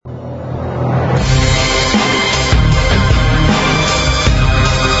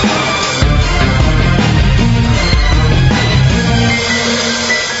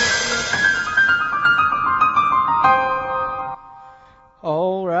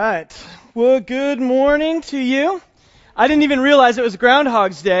right. Well, good morning to you. I didn't even realize it was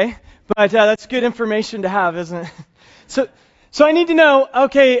Groundhog's Day, but that's good information to have, isn't it? So I need to know,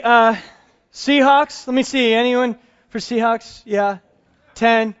 okay, Seahawks, let me see, anyone for Seahawks? Yeah,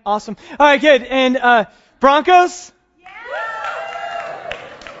 10, awesome. All right, good. And Broncos?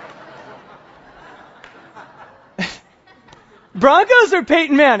 Broncos or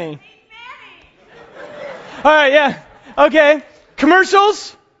Peyton Manning? All right, yeah. Okay.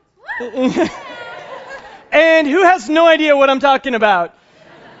 Commercials? And who has no idea what I'm talking about?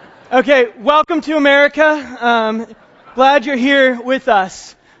 Okay, welcome to America. Glad you're here with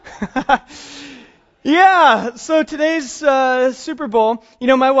us. Yeah, so today's Super Bowl. You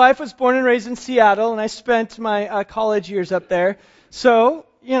know, my wife was born and raised in Seattle, and I spent my college years up there. So,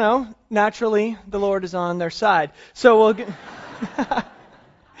 you know, naturally, the Lord is on their side. So we'll get...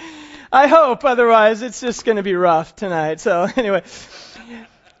 I hope, otherwise it's just going to be rough tonight. So anyway,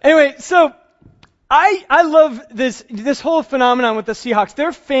 so I love this whole phenomenon with the Seahawks.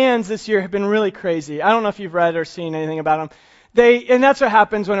 Their fans this year have been really crazy. I don't know if you've read or seen anything about them. And that's what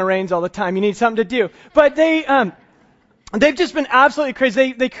happens when it rains all the time. You need something to do. But they've just been absolutely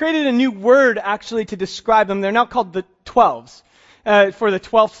crazy. They created a new word actually to describe them. They're now called the 12s. For the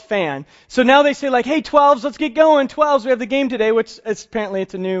 12th fan. So now they say like, hey, 12s, let's get going. 12s, we have the game today, which is apparently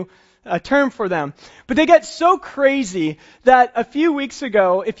it's a new term for them. But they get so crazy that a few weeks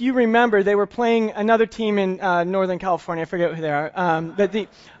ago, if you remember, they were playing another team in Northern California. I forget who they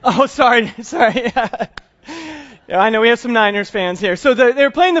are. Sorry. Yeah, I know we have some Niners fans here. So they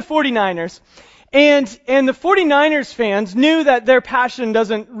were playing the 49ers. And the 49ers fans knew that their passion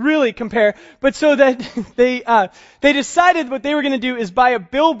doesn't really compare, but so that they decided what they were going to do is buy a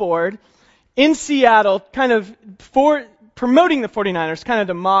billboard in Seattle, kind of for promoting the 49ers, kind of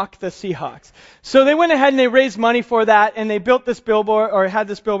to mock the Seahawks. So they went ahead and they raised money for that, and they built this billboard, or had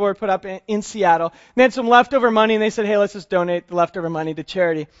this billboard put up in Seattle. They had some leftover money, and they said, hey, let's just donate the leftover money to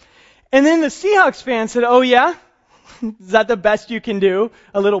charity. And then the Seahawks fans said, oh yeah? Is that the best you can do?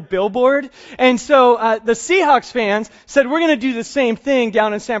 A little billboard? And so the Seahawks fans said, we're going to do the same thing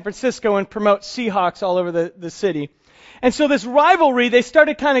down in San Francisco and promote Seahawks all over the city. And so this rivalry, they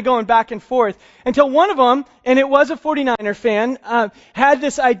started kind of going back and forth until one of them, and it was a 49er fan, had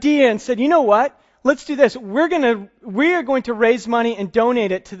this idea and said, you know what? Let's do this. We are going to raise money and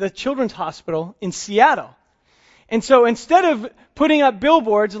donate it to the Children's Hospital in Seattle. And so instead of putting up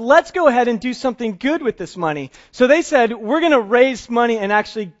billboards, let's go ahead and do something good with this money. So they said, we're going to raise money and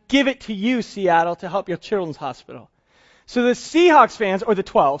actually give it to you, Seattle, to help your children's hospital. So the Seahawks fans, or the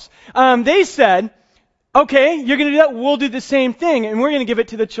 12s, they said, okay, you're going to do that, we'll do the same thing, and we're going to give it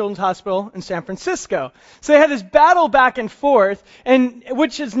to the children's hospital in San Francisco. So they had this battle back and forth, and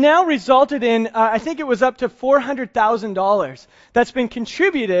which has now resulted in, I think it was up to $400,000 that's been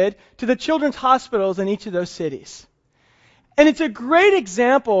contributed to the children's hospitals in each of those cities. And it's a great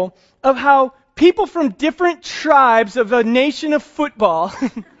example of how people from different tribes of a nation of football,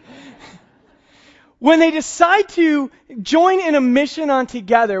 when they decide to join in a mission on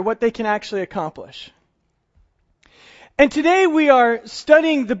together, what they can actually accomplish. And today we are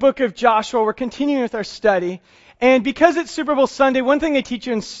studying the book of Joshua. We're continuing with our study. And because it's Super Bowl Sunday, one thing they teach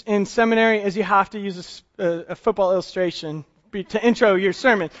you in seminary is you have to use a football illustration to intro your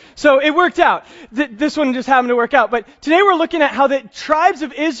sermon. So it worked out. This one just happened to work out. But today we're looking at how the tribes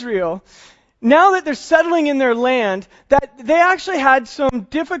of Israel, now that they're settling in their land, that they actually had some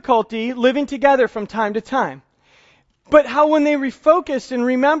difficulty living together from time to time. But how when they refocused and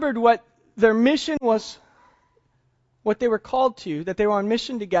remembered what their mission was, what they were called to, that they were on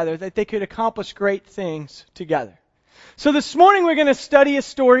mission together, that they could accomplish great things together. So this morning we're going to study a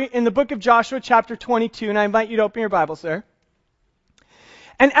story in the book of Joshua chapter 22, and I invite you to open your Bibles there.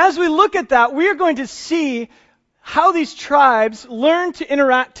 And as we look at that, we are going to see how these tribes learn to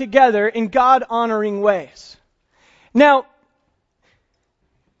interact together in God-honoring ways. Now,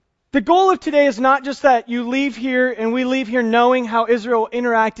 the goal of today is not just that you leave here and we leave here knowing how Israel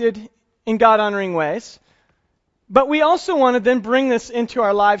interacted in God-honoring ways, but we also want to then bring this into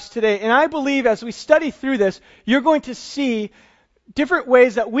our lives today. And I believe as we study through this, you're going to see different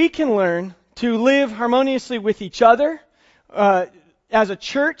ways that we can learn to live harmoniously with each other, as a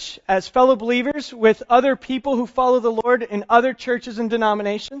church, as fellow believers, with other people who follow the Lord in other churches and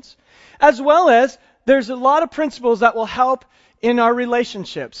denominations, as well as there's a lot of principles that will help in our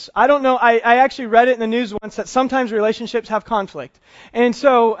relationships. I don't know, I actually read it in the news once that sometimes relationships have conflict. And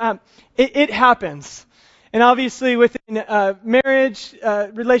so it happens. And obviously within marriage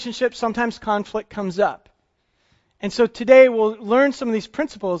relationships, sometimes conflict comes up. And so today we'll learn some of these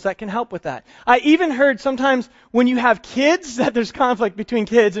principles that can help with that. I even heard sometimes when you have kids that there's conflict between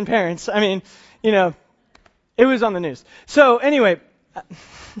kids and parents. I mean, it was on the news. So anyway,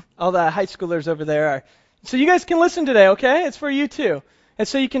 all the high schoolers over there are. So you guys can listen today, okay? It's for you too. And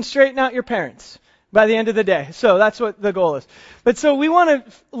so you can straighten out your parents by the end of the day. So that's what the goal is. But so we want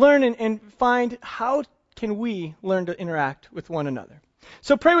to learn and find how can we learn to interact with one another.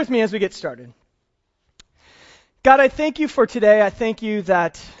 So pray with me as we get started. God, I thank you for today. I thank you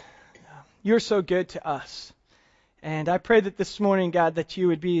that you're so good to us. And I pray that this morning, God, that you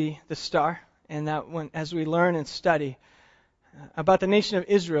would be the star, and that as we learn and study about the nation of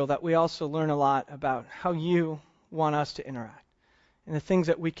Israel, that we also learn a lot about how you want us to interact and the things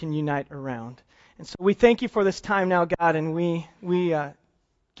that we can unite around. And so we thank you for this time now, God, and we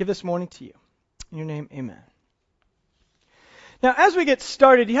give this morning to you. In your name, amen. Now, as we get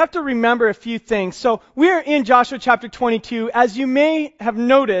started, you have to remember a few things. So we are in Joshua chapter 22. As you may have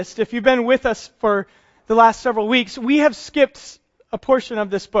noticed, if you've been with us for the last several weeks, we have skipped a portion of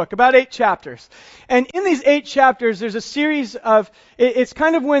this book, about 8 chapters. And in these 8 chapters, there's a series of, it's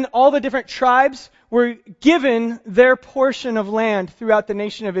kind of when all the different tribes were given their portion of land throughout the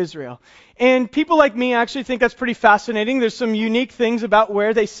nation of Israel. And people like me actually think that's pretty fascinating. There's some unique things about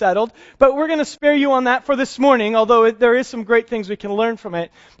where they settled. But we're going to spare you on that for this morning, although there is some great things we can learn from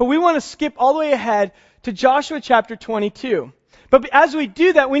it. But we want to skip all the way ahead to Joshua chapter 22. But as we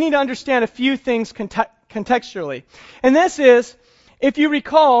do that, we need to understand a few things contextually. And this is, if you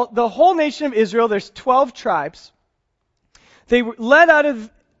recall, the whole nation of Israel, there's 12 tribes. They were led out of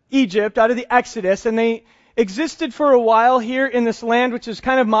Egypt, out of the Exodus, and they existed for a while here in this land, which is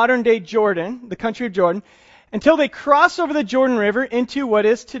kind of modern-day Jordan, the country of Jordan, until they cross over the Jordan River into what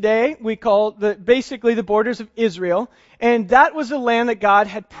is today, we call basically the borders of Israel. And that was the land that God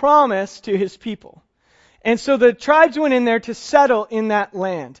had promised to his people. And so the tribes went in there to settle in that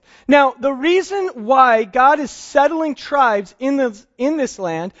land. Now, the reason why God is settling tribes in this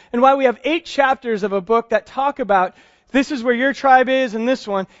land, and why we have 8 chapters of a book that talk about this is where your tribe is and this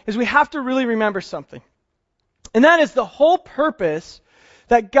one, is we have to really remember something. And that is the whole purpose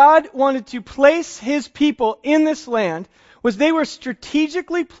that God wanted to place his people in this land was they were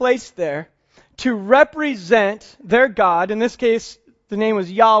strategically placed there to represent their God. In this case, the name was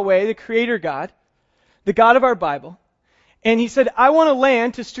Yahweh, the Creator God, the God of our Bible. And he said, I want a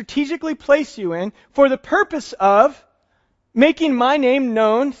land to strategically place you in for the purpose of making my name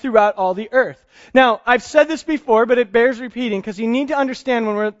known throughout all the earth. Now, I've said this before, but it bears repeating because you need to understand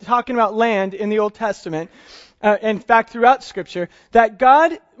when we're talking about land in the Old Testament, in fact, throughout Scripture, that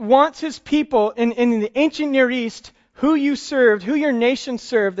God wants his people in the ancient Near East, who you served, who your nation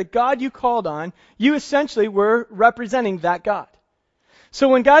served, the God you called on, you essentially were representing that God. So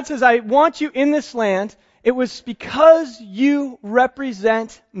when God says, I want you in this land, it was because you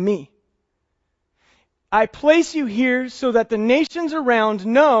represent me. I place you here so that the nations around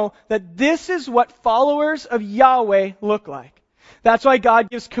know that this is what followers of Yahweh look like. That's why God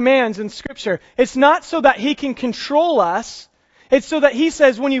gives commands in Scripture. It's not so that he can control us. It's so that he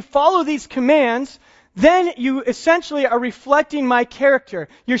says, when you follow these commands, then you essentially are reflecting my character.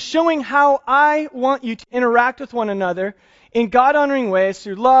 You're showing how I want you to interact with one another in God-honoring ways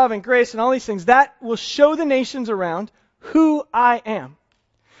through love and grace and all these things. That will show the nations around who I am.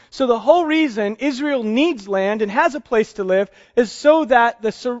 So the whole reason Israel needs land and has a place to live is so that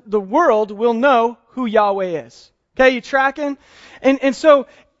the world will know who Yahweh is. Okay, you tracking? And so,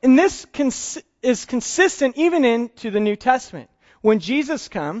 and this is consistent even into the New Testament. When Jesus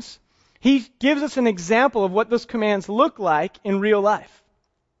comes, he gives us an example of what those commands look like in real life.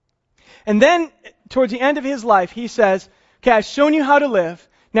 And then, towards the end of his life, he says, okay, I've shown you how to live.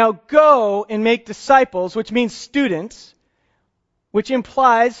 Now go and make disciples, which means students, which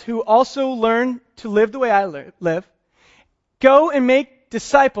implies who also learn to live the way I live. Go and make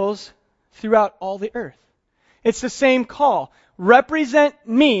disciples throughout all the earth. It's the same call. Represent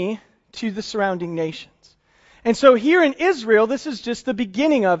me to the surrounding nations. And so here in Israel, this is just the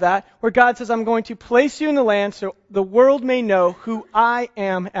beginning of that, where God says, I'm going to place you in the land so the world may know who I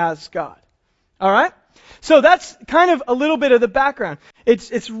am as God. All right? So that's kind of a little bit of the background.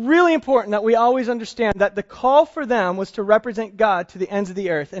 It's really important that we always understand that the call for them was to represent God to the ends of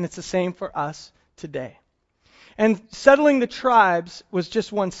the earth, and it's the same for us today. And settling the tribes was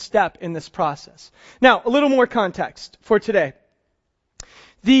just one step in this process. Now, a little more context for today.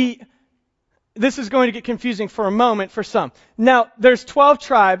 This is going to get confusing for a moment for some. Now, there's 12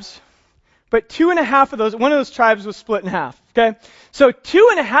 tribes, but 2.5 of those, one of those tribes was split in half. Okay? So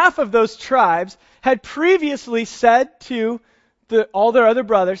 2.5 of those tribes had previously said to all their other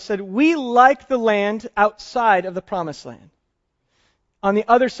brothers, said, "We like the land outside of the promised land, on the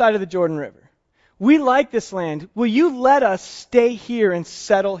other side of the Jordan River. We like this land. Will you let us stay here and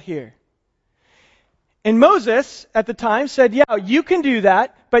settle here?" And Moses, at the time, said, "Yeah, you can do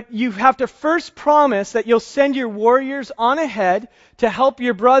that, but you have to first promise that you'll send your warriors on ahead to help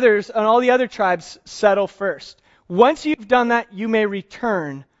your brothers and all the other tribes settle first. Once you've done that, you may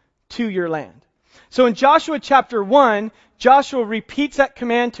return to your land." So in Joshua chapter 1, Joshua repeats that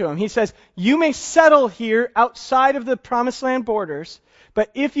command to him. He says, "You may settle here outside of the promised land borders, but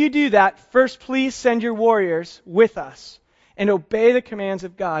if you do that, first please send your warriors with us and obey the commands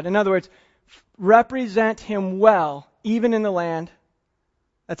of God." In other words, represent him well, even in the land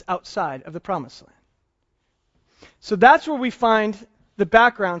that's outside of the promised land. So that's where we find the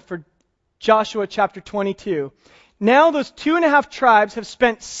background for Joshua chapter 22. Now those 2.5 tribes have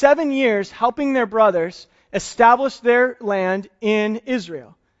spent 7 years helping their brothers establish their land in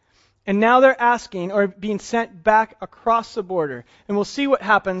Israel. And now they're asking, or being sent back across the border. And we'll see what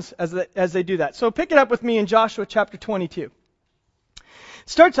happens as they do that. So pick it up with me in Joshua chapter 22.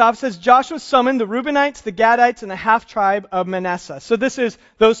 Starts off, says, Joshua summoned the Reubenites, the Gadites, and the half-tribe of Manasseh. So this is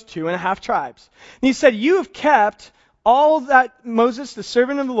those 2.5 tribes. And he said, "You have kept all that Moses, the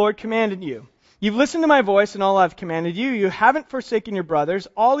servant of the Lord, commanded you. You've listened to my voice and all I've commanded you. You haven't forsaken your brothers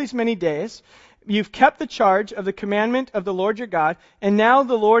all these many days. You've kept the charge of the commandment of the Lord your God, and now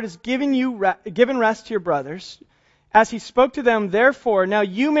the Lord has given rest to your brothers. As he spoke to them, therefore, now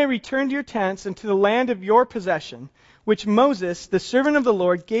you may return to your tents and to the land of your possession, which Moses, the servant of the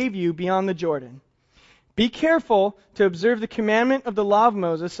Lord, gave you beyond the Jordan. Be careful to observe the commandment of the law of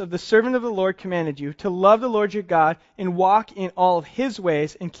Moses, of the servant of the Lord commanded you, to love the Lord your God and walk in all of his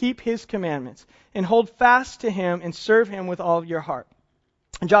ways and keep his commandments, and hold fast to him and serve him with all of your heart."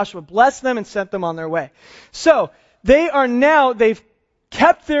 And Joshua blessed them and sent them on their way. So they've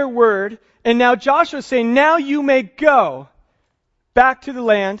kept their word, and now Joshua is saying, now you may go back to the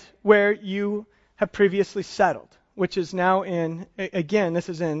land where you have previously settled, which is now this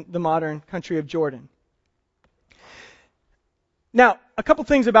is in the modern country of Jordan. Now, a couple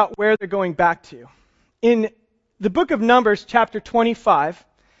things about where they're going back to. In the book of Numbers, chapter 25,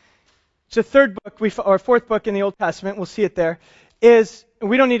 it's the fourth book in the Old Testament, we'll see it there,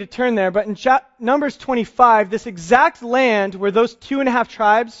 we don't need to turn there, but in Numbers 25, this exact land where those 2.5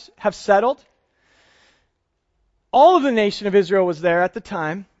 tribes have settled, all of the nation of Israel was there at the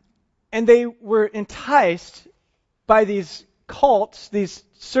time, and they were enticed by these cults, these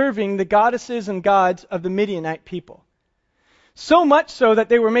serving the goddesses and gods of the Midianite people. So much so that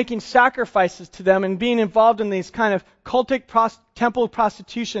they were making sacrifices to them and being involved in these kind of cultic temple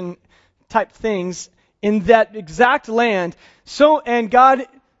prostitution type things in that exact land. And God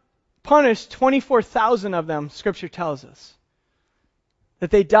punished 24,000 of them, Scripture tells us,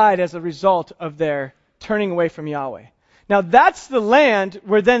 that they died as a result of their turning away from Yahweh. Now that's the land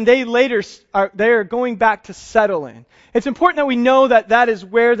where then they are going back to settle in. It's important that we know that is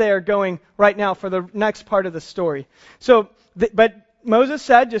where they are going right now for the next part of the story. But Moses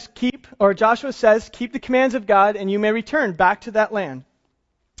said, Joshua says, keep the commands of God and you may return back to that land.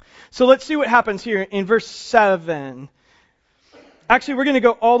 So let's see what happens here in verse 7. Actually, we're going to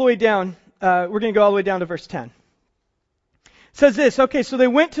go all the way down. To verse 10. It says this, okay, so they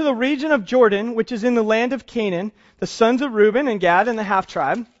went to the region of Jordan, which is in the land of Canaan, the sons of Reuben and Gad and the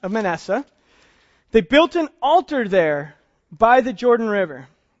half-tribe of Manasseh. They built an altar there by the Jordan River,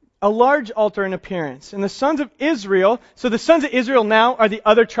 a large altar in appearance. And the sons of Israel, so the sons of Israel now are the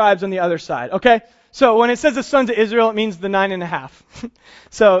other tribes on the other side, okay? So when it says the sons of Israel, it means the 9.5.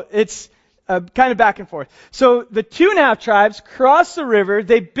 So it's kind of back and forth. So the 2.5 tribes crossed the river,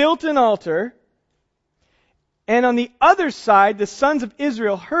 they built an altar, and on the other side, the sons of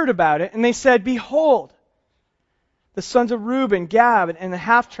Israel heard about it, and they said, behold, the sons of Reuben, Gad, and the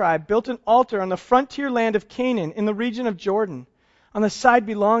half-tribe built an altar on the frontier land of Canaan in the region of Jordan, on the side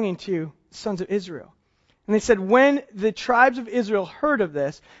belonging to the sons of Israel. And they said, when the tribes of Israel heard of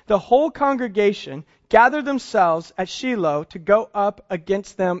this, the whole congregation gathered themselves at Shiloh to go up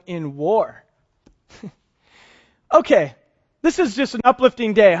against them in war. Okay, this is just an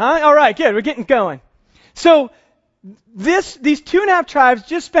uplifting day, huh? All right, good, we're getting going. So these 2.5 tribes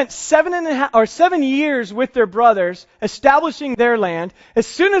just spent 7 years with their brothers establishing their land. As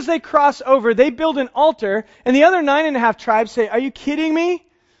soon as they cross over, they build an altar, and the other 9.5 tribes say, are you kidding me?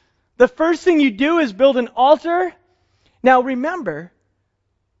 The first thing you do is build an altar? Now remember,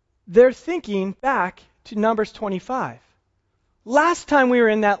 they're thinking back to Numbers 25. Last time we were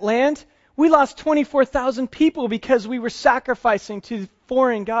in that land, we lost 24,000 people because we were sacrificing to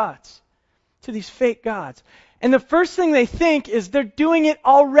foreign gods. to these fake gods. And the first thing they think is they're doing it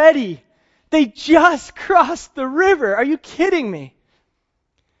already. They just crossed the river. Are you kidding me?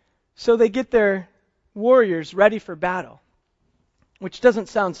 So they get their warriors ready for battle, which doesn't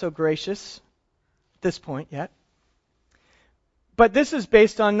sound so gracious at this point yet. But this is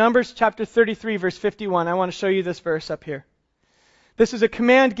based on Numbers chapter 33, verse 51. I want to show you this verse up here. This is a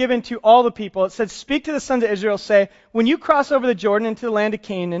command given to all the people. It says, "Speak to the sons of Israel, say, when you cross over the Jordan into the land of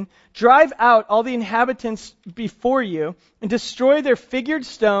Canaan, drive out all the inhabitants before you and destroy their figured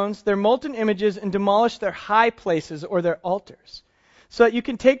stones, their molten images, and demolish their high places or their altars, so that you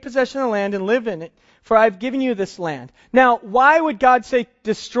can take possession of the land and live in it, for I've given you this land." Now, why would God say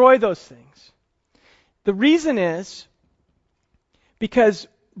destroy those things? The reason is because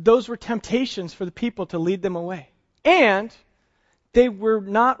those were temptations for the people to lead them away. And they were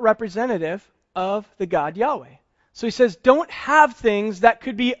not representative of the God Yahweh. So he says, don't have things that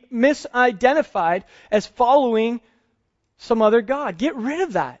could be misidentified as following some other God. Get rid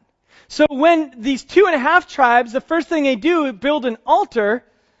of that. So when these 2.5 tribes, the first thing they do is build an altar,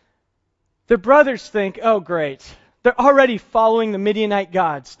 their brothers think, oh great, they're already following the Midianite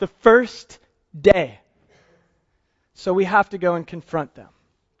gods the first day. So we have to go and confront them.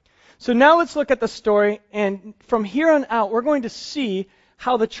 So now let's look at the story, and from here on out, we're going to see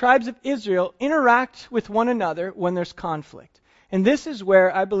how the tribes of Israel interact with one another when there's conflict. And this is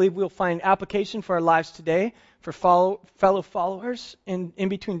where I believe we'll find application for our lives today, for fellow followers in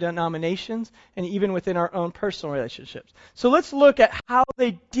between denominations, and even within our own personal relationships. So let's look at how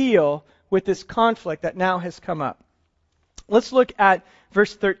they deal with this conflict that now has come up. Let's look at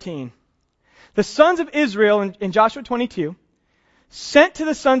verse 13. The sons of Israel in Joshua 22 sent to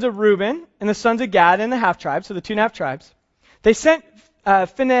the sons of Reuben and the sons of Gad and the half-tribes, so the 2.5 tribes. They sent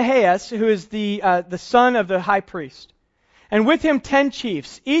Phinehas, who is the son of the high priest, and with him 10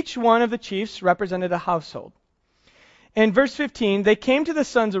 chiefs. Each one of the chiefs represented a household. In verse 15, they came to the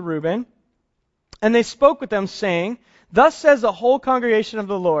sons of Reuben, and they spoke with them, saying, "Thus says the whole congregation of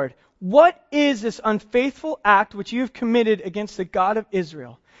the Lord, what is this unfaithful act which you have committed against the God of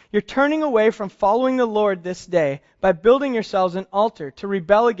Israel? You're turning away from following the Lord this day by building yourselves an altar to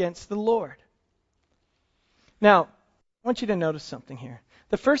rebel against the Lord." Now, I want you to notice something here.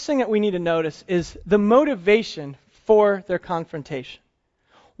 The first thing that we need to notice is the motivation for their confrontation.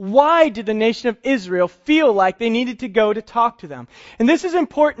 Why did the nation of Israel feel like they needed to go to talk to them? And this is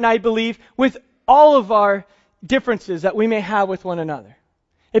important, I believe, with all of our differences that we may have with one another.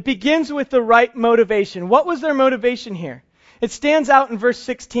 It begins with the right motivation. What was their motivation here? It stands out in verse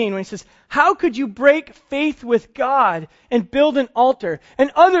 16 when he says, "How could you break faith with God and build an altar?" In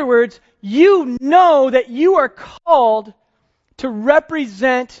other words, you know that you are called to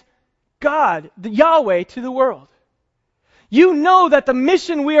represent God, the Yahweh, to the world. You know that the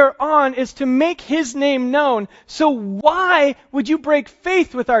mission we are on is to make His name known. So why would you break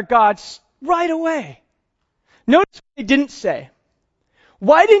faith with our God right away? Notice what they didn't say.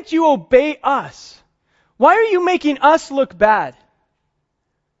 Why didn't you obey us? Why are you making us look bad?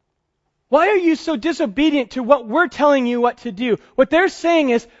 Why are you so disobedient to what we're telling you what to do? What they're saying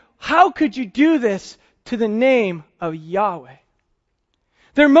is, how could you do this to the name of Yahweh?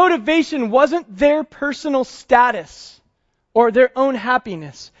 Their motivation wasn't their personal status or their own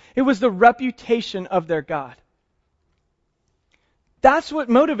happiness. It was the reputation of their God. That's what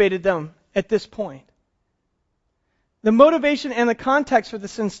motivated them at this point. The motivation and the context for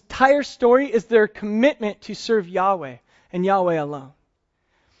this entire story is their commitment to serve Yahweh and Yahweh alone.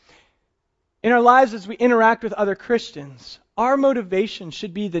 In our lives, as we interact with other Christians, our motivation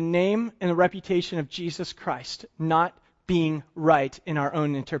should be the name and the reputation of Jesus Christ, not being right in our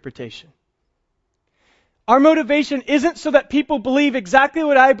own interpretation. Our motivation isn't so that people believe exactly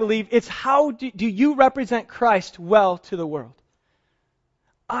what I believe. It's how do you represent Christ well to the world?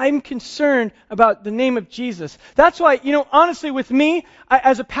 I'm concerned about the name of Jesus. That's why, honestly with me,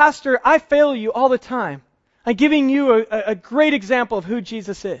 as a pastor, I fail you all the time. I'm giving you a great example of who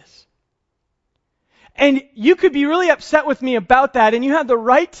Jesus is. And you could be really upset with me about that, and you have the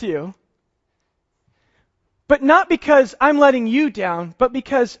right to. But not because I'm letting you down, but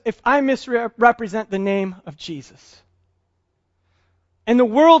because if I misrepresent the name of Jesus. And the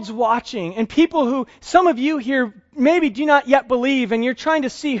world's watching, and people who, some of you here maybe do not yet believe, and you're trying to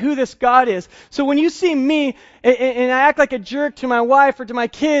see who this God is. So when you see me, and I act like a jerk to my wife or to my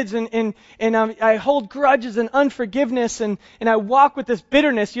kids, and I hold grudges and unforgiveness, and I walk with this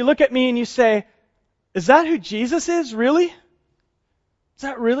bitterness, you look at me and you say, is that who Jesus is, really? Is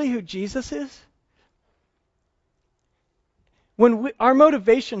that really who Jesus is? Our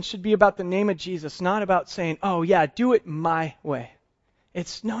motivation should be about the name of Jesus, not about saying, oh yeah, do it my way.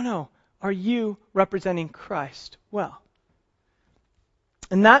 It's, no, Are you representing Christ well?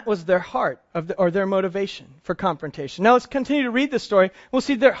 And that was their heart or their motivation for confrontation. Now let's continue to read the story. We'll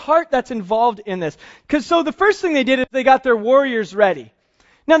see their heart that's involved in this. So the first thing they did is they got their warriors ready.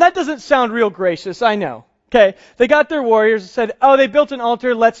 Now that doesn't sound real gracious, I know. Okay, they got their warriors and said, oh, they built an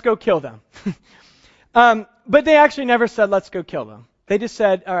altar, let's go kill them. But they actually never said, let's go kill them. They just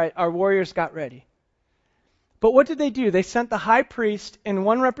said, all right, our warriors got ready. But what did they do? They sent the high priest and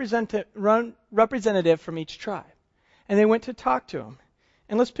one representative from each tribe. And they went to talk to him.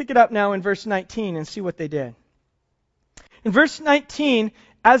 And let's pick it up now in verse 19 and see what they did. In verse 19,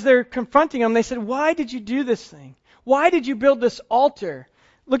 as they're confronting him, they said, why did you do this thing? Why did you build this altar?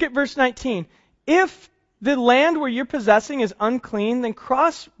 Look at verse 19. If the land where you're possessing is unclean, then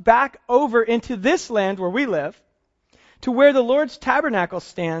cross back over into this land where we live, to where the Lord's tabernacle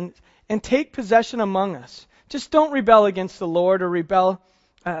stands, and take possession among us. Just don't rebel against the Lord or rebel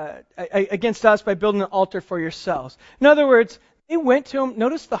against us by building an altar for yourselves. In other words, they went to him.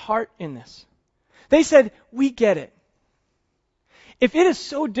 Notice the heart in this. They said, we get it. If it is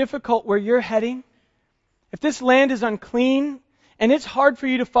so difficult where you're heading, if this land is unclean and it's hard for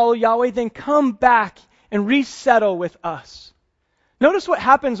you to follow Yahweh, then come back and resettle with us. Notice what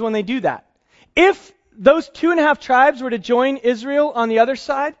happens when they do that. If those 2.5 tribes were to join Israel on the other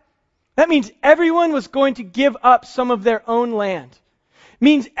side, that means everyone was going to give up some of their own land.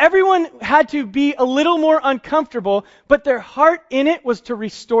 Means everyone had to be a little more uncomfortable, but their heart in it was to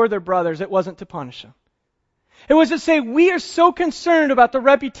restore their brothers. It wasn't to punish them. It was to say, we are so concerned about the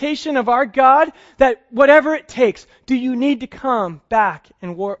reputation of our God that whatever it takes, do you need to come back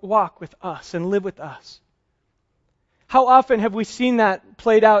and walk with us and live with us? How often have we seen that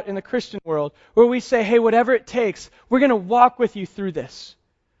played out in the Christian world, where we say, hey, whatever it takes, we're going to walk with you through this?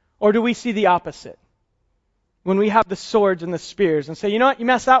 Or do we see the opposite? When we have the swords and the spears and say, you know what, you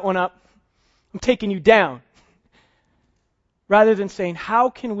messed that one up, I'm taking you down. Rather than saying, how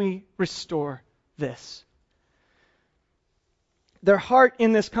can we restore this? Their heart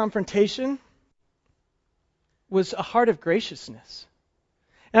in this confrontation was a heart of graciousness.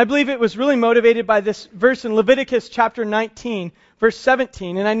 And I believe it was really motivated by this verse in Leviticus chapter 19, verse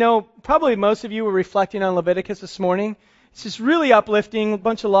 17. And I know probably most of you were reflecting on Leviticus this morning. It's just really uplifting, a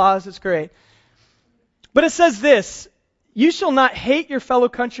bunch of laws, it's great. But it says this, you shall not hate your fellow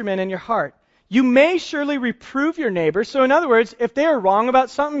countrymen in your heart. You may surely reprove your neighbor. So in other words, if they are wrong about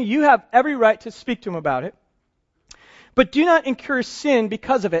something, you have every right to speak to them about it. But do not incur sin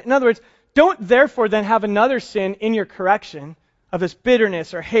because of it. In other words, don't therefore then have another sin in your correction of this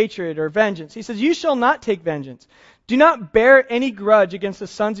bitterness or hatred or vengeance. He says, you shall not take vengeance. Do not bear any grudge against the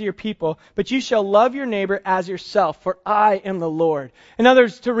sons of your people, but you shall love your neighbor as yourself, for I am the Lord. In other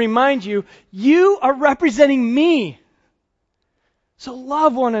words, to remind you, you are representing me. So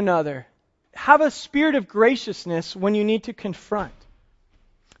love one another. Have a spirit of graciousness when you need to confront.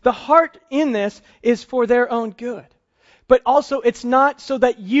 The heart in this is for their own good. But also, it's not so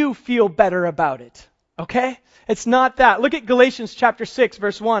that you feel better about it. Okay? It's not that. Look at Galatians chapter 6,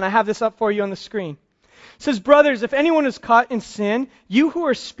 verse 1. I have this up for you on the screen. It says, brothers, if anyone is caught in sin, you who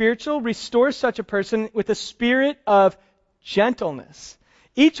are spiritual, restore such a person with a spirit of gentleness.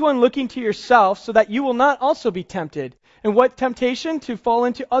 Each one looking to yourself so that you will not also be tempted. And what temptation? To fall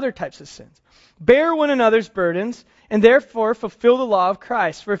into other types of sins. Bear one another's burdens, and therefore fulfill the law of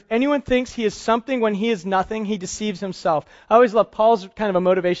Christ. For if anyone thinks he is something when he is nothing, he deceives himself. I always love Paul's kind of a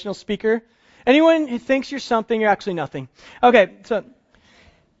motivational speaker. Anyone who thinks you're something, you're actually nothing. Okay, so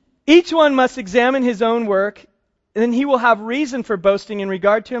each one must examine his own work, and then he will have reason for boasting in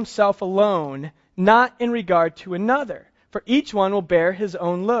regard to himself alone, not in regard to another. For each one will bear his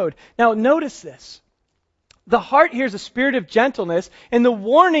own load. Now notice this. The heart here is a spirit of gentleness, and the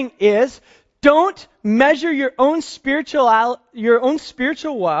warning is, don't measure your own spiritual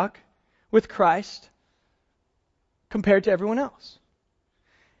walk with Christ compared to everyone else.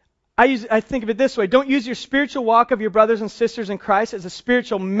 I think of it this way. Don't use your spiritual walk of your brothers and sisters in Christ as a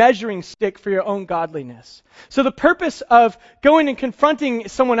spiritual measuring stick for your own godliness. So the purpose of going and confronting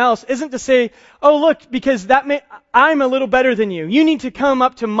someone else isn't to say, oh, look, because I'm a little better than you. You need to come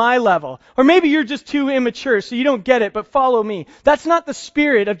up to my level. Or maybe you're just too immature, so you don't get it, but follow me. That's not the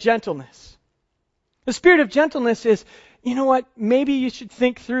spirit of gentleness. The spirit of gentleness is, you know what, maybe you should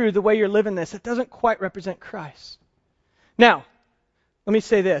think through the way you're living this. It doesn't quite represent Christ. Now, let me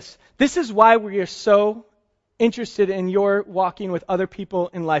say this. This is why we are so interested in your walking with other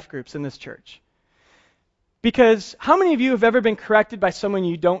people in life groups in this church. Because how many of you have ever been corrected by someone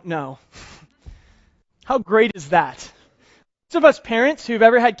you don't know? How great is that? Most of us parents who've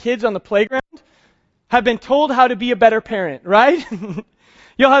ever had kids on the playground have been told how to be a better parent, right?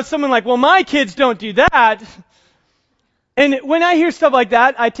 You'll have someone like, well, my kids don't do that. And when I hear stuff like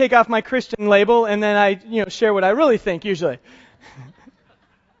that, I take off my Christian label and then I, share what I really think usually.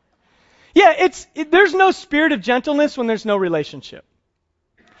 Yeah, there's no spirit of gentleness when there's no relationship.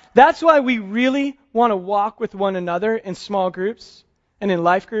 That's why we really want to walk with one another in small groups and in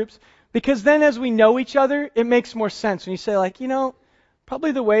life groups, because then as we know each other, it makes more sense. When you say like,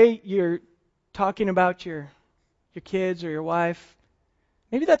 probably the way you're talking about your kids or your wife,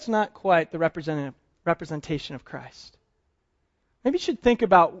 maybe that's not quite the representation of Christ. Maybe you should think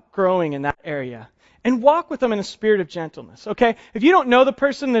about growing in that area and walk with them in a spirit of gentleness, okay? If you don't know the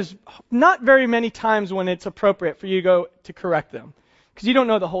person, there's not very many times when it's appropriate for you to go to correct them because you don't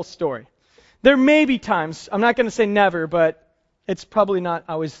know the whole story. There may be times, I'm not going to say never, but it's probably not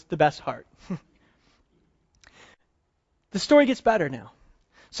always the best heart. The story gets better now.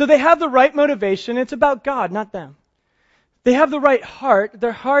 So they have the right motivation. It's about God, not them. They have the right heart.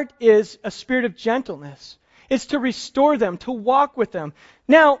 Their heart is a spirit of gentleness. It's to restore them, to walk with them.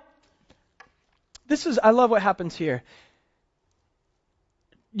 Now, I love what happens here.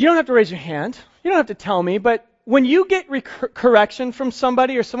 You don't have to raise your hand. You don't have to tell me, but when you get correction from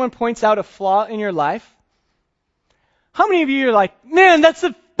somebody or someone points out a flaw in your life, how many of you are like, man, that's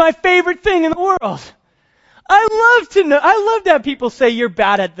my favorite thing in the world. I love to have people say you're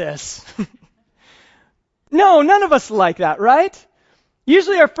bad at this. No, none of us like that, right?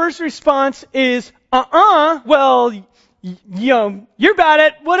 Usually our first response is, well, you're bad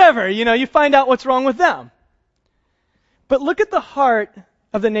at whatever, you find out what's wrong with them. But look at the heart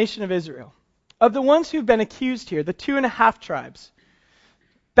of the nation of Israel, of the ones who've been accused here, the 2.5 tribes.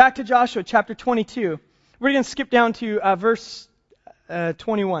 Back to Joshua chapter 22. We're going to skip down to verse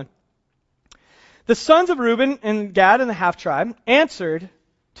 21. The sons of Reuben and Gad and the half tribe answered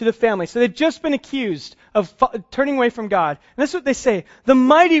to the family. So they've just been accused of turning away from God. And this is what they say. The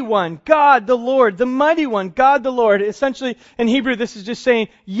mighty one, God the Lord. The mighty one, God the Lord. Essentially, in Hebrew, this is just saying,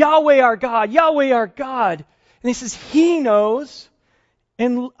 Yahweh our God, Yahweh our God. And he says, He knows.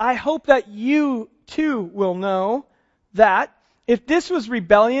 And I hope that you too will know that if this was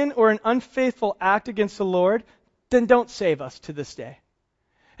rebellion or an unfaithful act against the Lord, then don't save us to this day.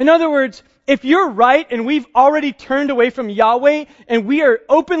 In other words, if you're right and we've already turned away from Yahweh and we are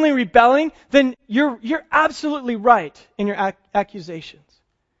openly rebelling, then you're absolutely right in your accusations.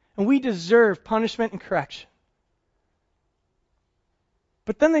 And we deserve punishment and correction.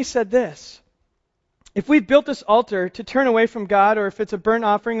 But then they said this. If we've built this altar to turn away from God, or if it's a burnt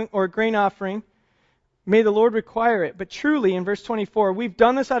offering or a grain offering, may the Lord require it. But truly, in verse 24, we've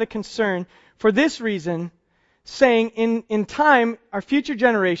done this out of concern for this reason, saying, in time, our future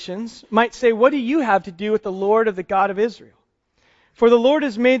generations might say, what do you have to do with the Lord of the God of Israel? For the Lord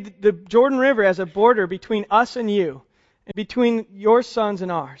has made the Jordan River as a border between us and you, and between your sons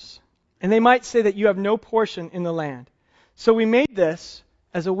and ours. And they might say that you have no portion in the land. So we made this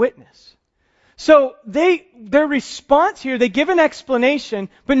as a witness. So their response here, they give an explanation,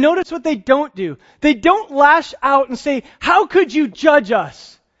 but notice what they don't do. They don't lash out and say, how could you judge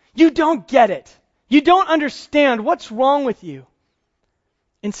us? You don't get it. You don't understand what's wrong with you.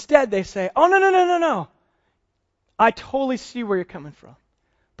 Instead, they say, oh, no. I totally see where you're coming from.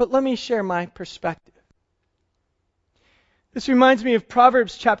 But let me share my perspective. This reminds me of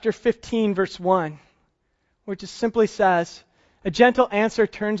Proverbs chapter 15, verse 1, where it just simply says, a gentle answer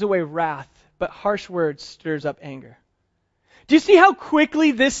turns away wrath, but harsh words stirs up anger. Do you see how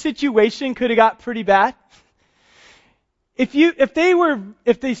quickly this situation could have got pretty bad? If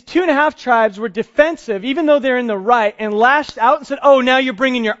these 2.5 tribes were defensive, even though they're in the right, and lashed out and said, oh, now you're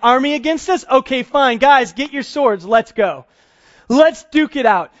bringing your army against us? Okay, fine, guys, get your swords, let's go. Let's duke it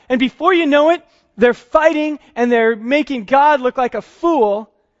out. And before you know it, they're fighting and they're making God look like a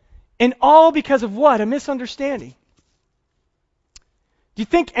fool, and all because of what? A misunderstanding. Do you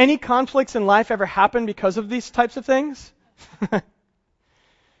think any conflicts in life ever happen because of these types of things?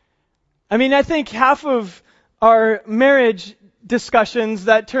 I mean, I think half of our marriage discussions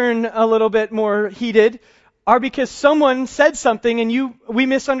that turn a little bit more heated are because someone said something and we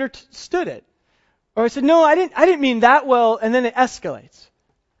misunderstood it. Or I said, no, I didn't mean that well, and then it escalates.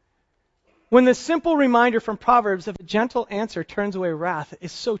 When the simple reminder from Proverbs of a gentle answer turns away wrath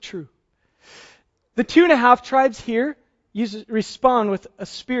is so true. The 2.5 tribes here respond with a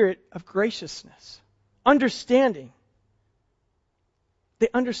spirit of graciousness, understanding. They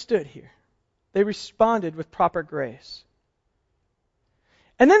understood here. They responded with proper grace.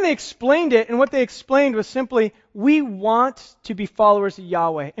 And then they explained it, and what they explained was simply, we want to be followers of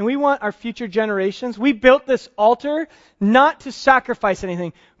Yahweh, and we want our future generations. We built this altar not to sacrifice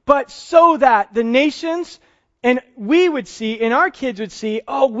anything, but so that the nations And we would see, and our kids would see,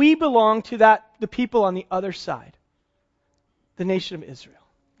 oh, we belong to the people on the other side, the nation of Israel.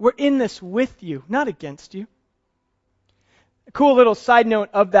 We're in this with you, not against you. A cool little side note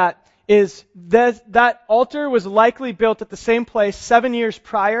of that is that altar was likely built at the same place 7 years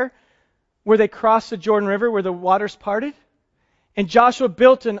prior where they crossed the Jordan River, where the waters parted. And Joshua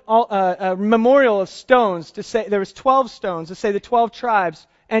built a memorial of stones to say, there was 12 stones to say the 12 tribes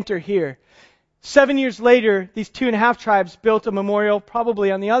enter here. 7 years later, these 2.5 tribes built a memorial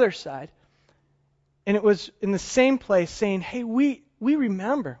probably on the other side. And it was in the same place saying, hey, we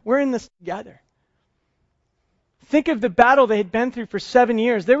remember. We're in this together. Think of the battle they had been through for 7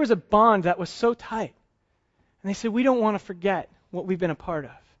 years. There was a bond that was so tight. And they said, we don't want to forget what we've been a part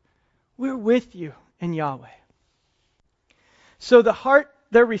of. We're with you in Yahweh. So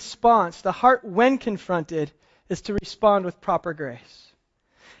their response, the heart when confronted, is to respond with proper grace.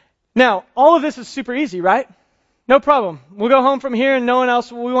 Now, all of this is super easy, right? No problem. We'll go home from here and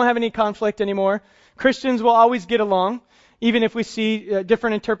we won't have any conflict anymore. Christians will always get along, even if we see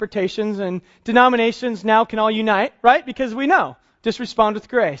different interpretations, and denominations now can all unite, right? Because we know. Just respond with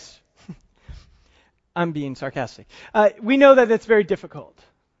grace. I'm being sarcastic. We know that it's very difficult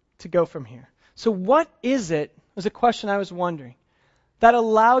to go from here. So what is it, was a question I was wondering, that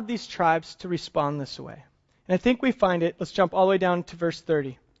allowed these tribes to respond this way? And I think we find it. Let's jump all the way down to verse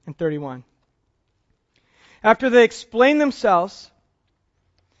 30 and 31. After they explained themselves,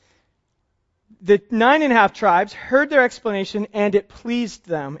 the 9.5 tribes heard their explanation, and it pleased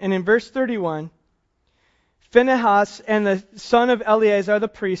them. And in verse 31, Phinehas and the son of Eleazar the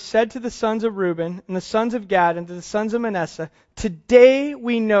priest said to the sons of Reuben and the sons of Gad and to the sons of Manasseh, today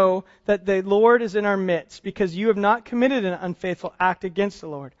we know that the Lord is in our midst, because you have not committed an unfaithful act against the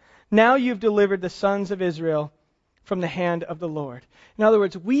Lord. Now you've delivered the sons of Israel from the hand of the Lord. In other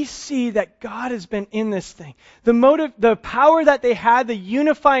words, we see that God has been in this thing. The motive, the power that they had, the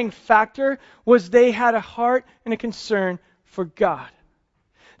unifying factor, was they had a heart and a concern for God.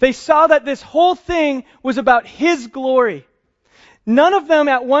 They saw that this whole thing was about His glory. None of them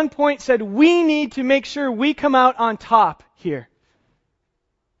at one point said, we need to make sure we come out on top here.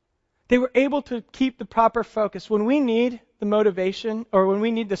 They were able to keep the proper focus. When we need the motivation, or when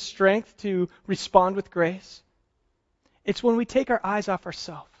we need the strength to respond with grace, it's when we take our eyes off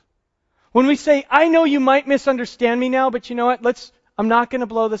ourselves. When we say, I know you might misunderstand me now, but you know what? I'm not going to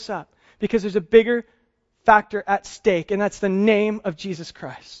blow this up, because there's a bigger factor at stake, and that's the name of Jesus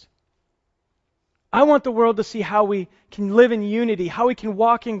Christ. I want the world to see how we can live in unity, how we can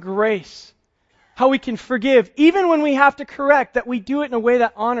walk in grace, how we can forgive, even when we have to correct, that we do it in a way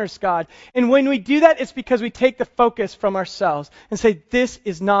that honors God. And when we do that, it's because we take the focus from ourselves and say, this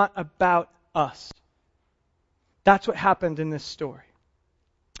is not about us. That's what happened in this story.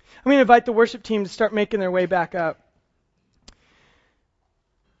 I'm going to invite the worship team to start making their way back up.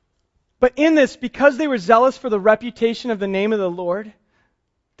 But in this, because they were zealous for the reputation of the name of the Lord,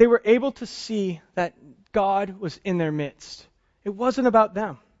 they were able to see that God was in their midst. It wasn't about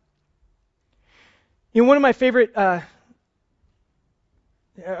them. You know, one of my favorite, a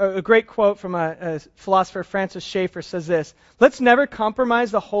great quote from a philosopher, Francis Schaeffer, says this: let's never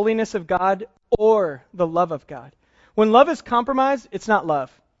compromise the holiness of God or the love of God. When love is compromised, it's not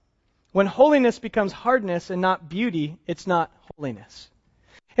love. When holiness becomes hardness and not beauty, it's not holiness.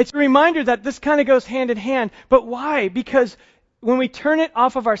 It's a reminder that this kind of goes hand in hand. But why? Because when we turn it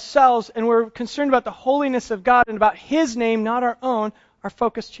off of ourselves and we're concerned about the holiness of God and about His name, not our own, our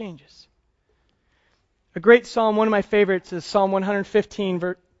focus changes. A great psalm, one of my favorites, is Psalm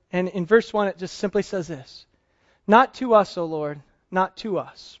 115. And in verse 1, it just simply says this: not to us, O Lord, not to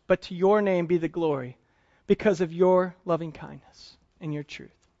us, but to your name be the glory, because of your loving kindness and your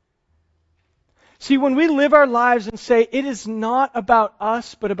truth. See, when we live our lives and say, it is not about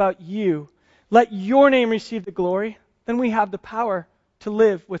us, but about you, let your name receive the glory, then we have the power to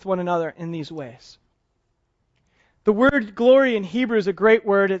live with one another in these ways. The word glory in Hebrew is a great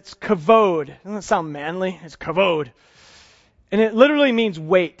word. It's kavod. Doesn't that sound manly? It's kavod. And it literally means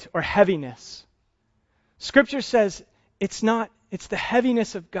weight or heaviness. Scripture says it's the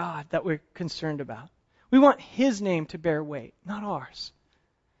heaviness of God that we're concerned about. We want His name to bear weight, not ours.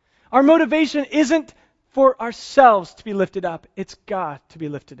 Our motivation isn't for ourselves to be lifted up. It's God to be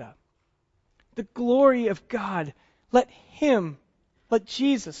lifted up. The glory of God. Let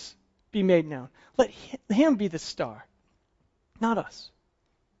Jesus be made known. Let Him be the star, not us.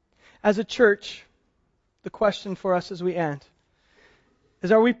 As a church, the question for us as we end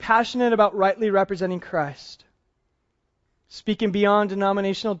is, are we passionate about rightly representing Christ? Speaking beyond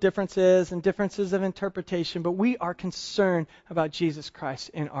denominational differences and differences of interpretation, but we are concerned about Jesus Christ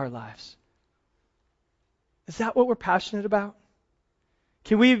in our lives. Is that what we're passionate about?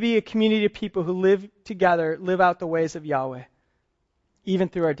 Can we be a community of people who live together, live out the ways of Yahweh, even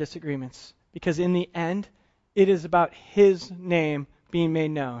through our disagreements? Because in the end, it is about His name being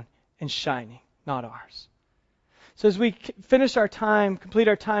made known and shining, not ours. So as we finish our time, complete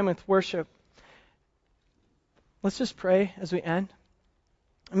our time with worship, let's just pray as we end.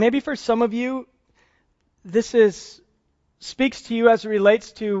 Maybe for some of you, this speaks to you as it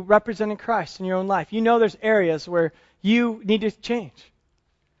relates to representing Christ in your own life. You know there's areas where you need to change.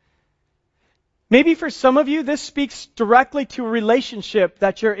 Maybe for some of you, this speaks directly to a relationship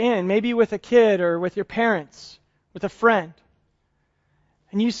that you're in, maybe with a kid or with your parents, with a friend.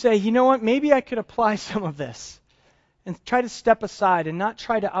 And you say, you know what, maybe I could apply some of this and try to step aside and not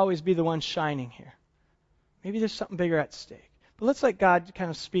try to always be the one shining here. Maybe there's something bigger at stake. But let's let God kind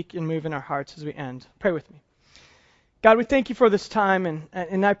of speak and move in our hearts as we end. Pray with me. God, we thank you for this time,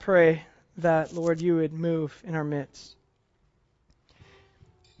 and I pray that, Lord, you would move in our midst.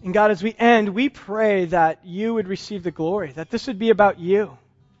 And God, as we end, we pray that you would receive the glory, that this would be about you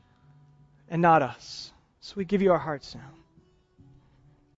and not us. So we give you our hearts now.